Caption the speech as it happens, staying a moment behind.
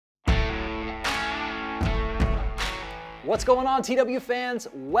What's going on, TW fans?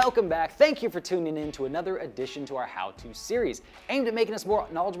 Welcome back. Thank you for tuning in to another edition to our how-to series, aimed at making us more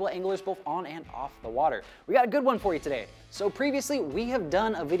knowledgeable anglers both on and off the water. We got a good one for you today. So previously, we have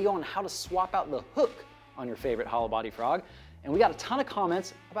done a video on how to swap out the hook on your favorite hollow body frog, and we got a ton of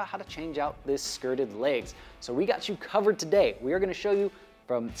comments about how to change out this skirted legs. So we got you covered today. We are going to show you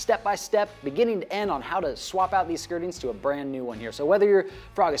from step by step, beginning to end, on how to swap out these skirtings to a brand new one here. So whether your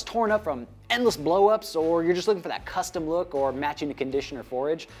frog is torn up from endless blow-ups, or you're just looking for that custom look or matching the condition or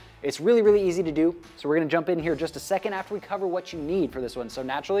forage, it's really, really easy to do. So we're gonna jump in here just a second after we cover what you need for this one. So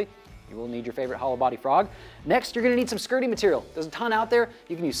naturally, you will need your favorite hollow body frog. Next, you're gonna need some skirting material. There's a ton out there.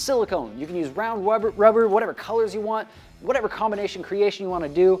 You can use silicone, you can use round rubber, whatever colors you want, whatever combination creation you wanna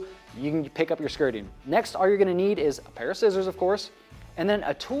do, you can pick up your skirting. Next, all you're gonna need is a pair of scissors, of course, and then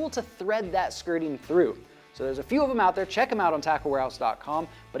a tool to thread that skirting through. So there's a few of them out there. Check them out on tacklewarehouse.com.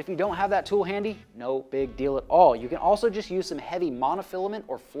 But if you don't have that tool handy, no big deal at all. You can also just use some heavy monofilament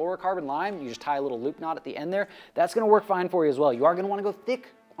or fluorocarbon lime. You just tie a little loop knot at the end there. That's gonna work fine for you as well. You are gonna wanna go thick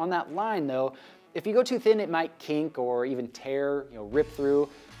on that line though. If you go too thin, it might kink or even tear, rip through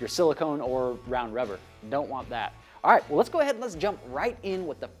your silicone or round rubber. Don't want that. All right, well, let's go ahead and let's jump right in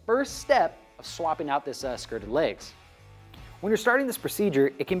with the first step of swapping out this skirted legs. When you're starting this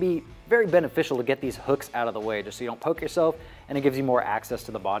procedure, it can be very beneficial to get these hooks out of the way just so you don't poke yourself, and it gives you more access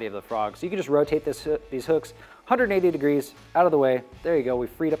to the body of the frog. So you can just rotate these hooks 180 degrees out of the way. There you go, we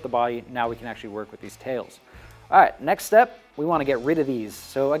freed up the body. Now we can actually work with these tails. All right, next step, we want to get rid of these.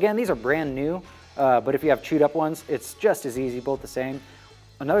 So again, these are brand new, but if you have chewed up ones, it's just as easy, both the same.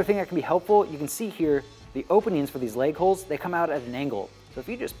 Another thing that can be helpful, you can see here, the openings for these leg holes, they come out at an angle. So if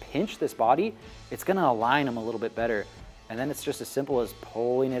you just pinch this body, it's gonna align them a little bit better. And then it's just as simple as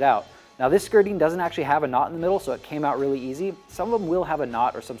pulling it out. Now this skirting doesn't actually have a knot in the middle, so it came out really easy. Some of them will have a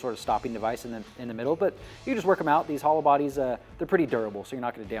knot or some sort of stopping device in the middle, but you just work them out. These hollow bodies, they're pretty durable, so you're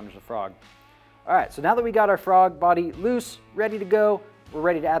not gonna damage the frog. All right, so now that we got our frog body loose, ready to go, we're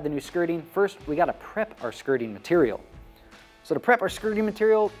ready to add the new skirting. First, we gotta prep our skirting material. So to prep our skirting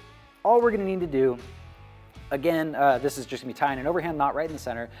material, all we're gonna need to do, again, this is just gonna be tying an overhand knot right in the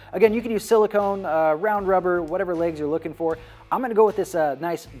center. Again, you can use silicone, round rubber, whatever legs you're looking for. I'm gonna go with this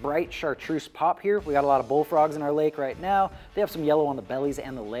nice bright chartreuse pop here. We got a lot of bullfrogs in our lake right now. They have some yellow on the bellies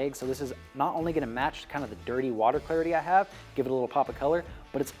and the legs, so this is not only gonna match kind of the dirty water clarity I have, give it a little pop of color,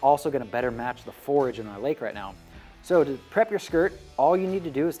 but it's also gonna better match the forage in our lake right now. So to prep your skirt, all you need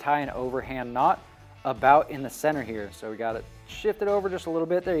to do is tie an overhand knot about in the center here. So we got it shifted over just a little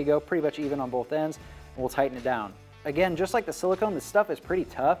bit. There you go, pretty much even on both ends. We'll tighten it down. Again, just like the silicone, this stuff is pretty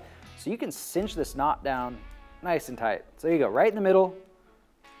tough, so you can cinch this knot down nice and tight. So there you go, right in the middle,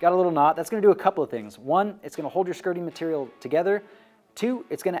 got a little knot. That's gonna do a couple of things. One, it's gonna hold your skirting material together. Two,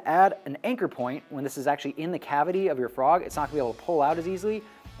 it's gonna add an anchor point when this is actually in the cavity of your frog. It's not gonna be able to pull out as easily.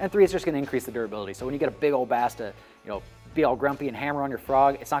 And three, it's just gonna increase the durability. So when you get a big old bass to be all grumpy and hammer on your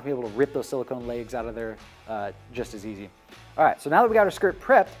frog, it's not gonna be able to rip those silicone legs out of there just as easy. All right, so now that we got our skirt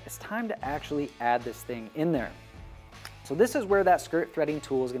prepped, it's time to actually add this thing in there. So this is where that skirt threading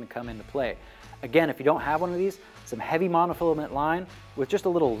tool is gonna come into play. Again, if you don't have one of these, some heavy monofilament line with just a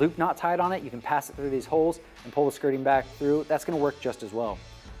little loop knot tied on it, you can pass it through these holes and pull the skirting back through. That's gonna work just as well.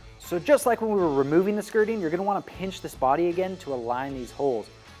 So just like when we were removing the skirting, you're gonna wanna pinch this body again to align these holes.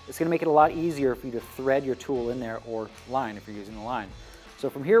 It's gonna make it a lot easier for you to thread your tool in there, or line if you're using the line. So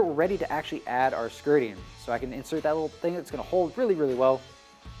from here, we're ready to actually add our skirting. So I can insert that little thing that's gonna hold really, really well.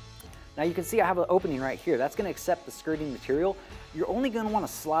 Now you can see I have an opening right here. That's gonna accept the skirting material. You're only gonna wanna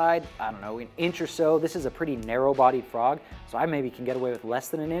slide, I don't know, an inch or so. This is a pretty narrow bodied frog, so I maybe can get away with less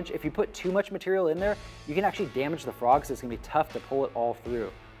than an inch. If you put too much material in there, you can actually damage the frog, so it's gonna be tough to pull it all through.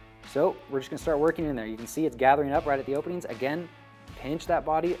 So we're just gonna start working in there. You can see it's gathering up right at the openings. Again, pinch that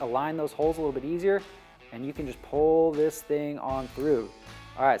body, align those holes a little bit easier, and you can just pull this thing on through.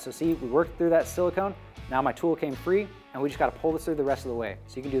 All right, so see, we worked through that silicone. Now my tool came free, and we just gotta pull this through the rest of the way.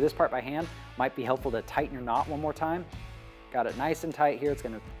 So you can do this part by hand. Might be helpful to tighten your knot one more time. Got it nice and tight here. It's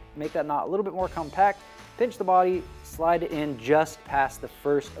gonna make that knot a little bit more compact. Pinch the body, slide it in just past the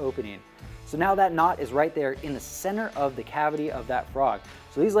first opening. So now that knot is right there in the center of the cavity of that frog.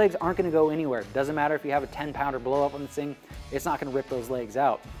 So these legs aren't gonna go anywhere. Doesn't matter if you have a 10-pounder blow up on this thing, it's not gonna rip those legs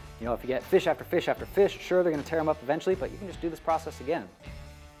out. If you get fish after fish after fish, sure, they're gonna tear them up eventually, but you can just do this process again.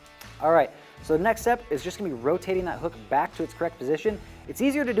 All right, so the next step is just gonna be rotating that hook back to its correct position. It's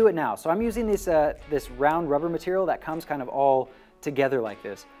easier to do it now. So I'm using this round rubber material that comes kind of all together like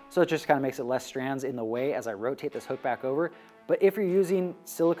this. So it just kind of makes it less strands in the way as I rotate this hook back over. But if you're using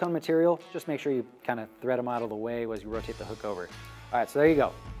silicone material, just make sure you kind of thread them out of the way as you rotate the hook over. All right, so there you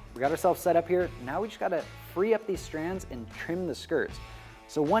go. we got ourselves set up here. Now we just gotta free up these strands and trim the skirts.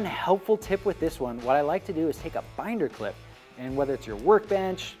 So one helpful tip with this one, what I like to do is take a binder clip, and whether it's your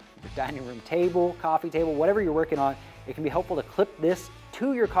workbench, your dining room table, coffee table, whatever you're working on, it can be helpful to clip this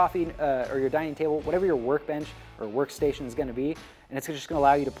to your coffee or your dining table, whatever your workbench or workstation is gonna be, and it's just gonna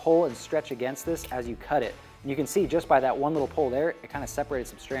allow you to pull and stretch against this as you cut it. And you can see just by that one little pull there, it kind of separated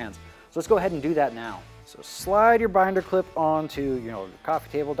some strands. So let's go ahead and do that now. So slide your binder clip onto, your coffee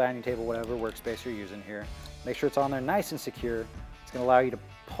table, dining table, whatever workspace you're using here. Make sure it's on there nice and secure. It's gonna allow you to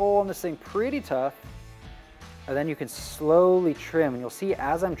pull on this thing pretty tough, and then you can slowly trim. And you'll see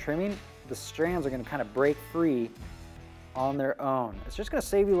as I'm trimming, the strands are gonna kind of break free on their own. It's just gonna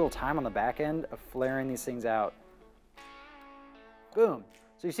save you a little time on the back end of flaring these things out. Boom.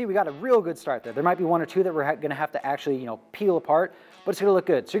 So you see we got a real good start there. There might be one or two that we're gonna have to actually, peel apart, but it's gonna look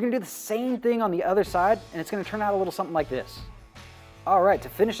good. So you're gonna do the same thing on the other side, and it's gonna turn out a little something like this. All right, to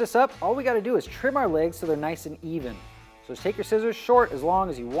finish this up, all we gotta do is trim our legs so they're nice and even. So just take your scissors, short as long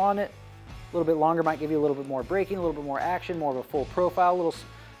as you want it. A little bit longer might give you a little bit more breaking, a little bit more action, more of a full profile, a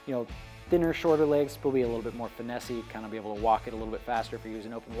little, thinner, shorter legs will be a little bit more finessey, kind of be able to walk it a little bit faster if you're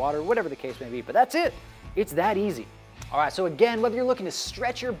using open water, whatever the case may be. But that's it. It's that easy. All right, so again, whether you're looking to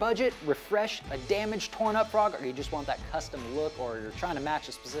stretch your budget, refresh a damaged, torn up frog, or you just want that custom look, or you're trying to match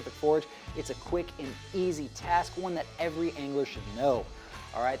a specific forage, it's a quick and easy task, one that every angler should know.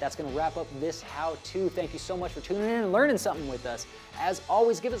 All right, that's gonna wrap up this how-to. Thank you so much for tuning in and learning something with us. As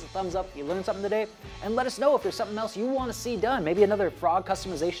always, give us a thumbs up if you learned something today, and let us know if there's something else you wanna see done. Maybe another frog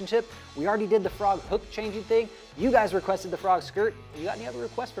customization tip. We already did the frog hook changing thing. You guys requested the frog skirt. You got any other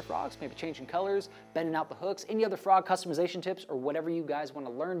requests for frogs? Maybe changing colors, bending out the hooks, any other frog customization tips, or whatever you guys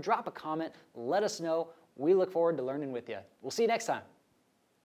wanna learn, drop a comment, let us know. We look forward to learning with you. We'll see you next time.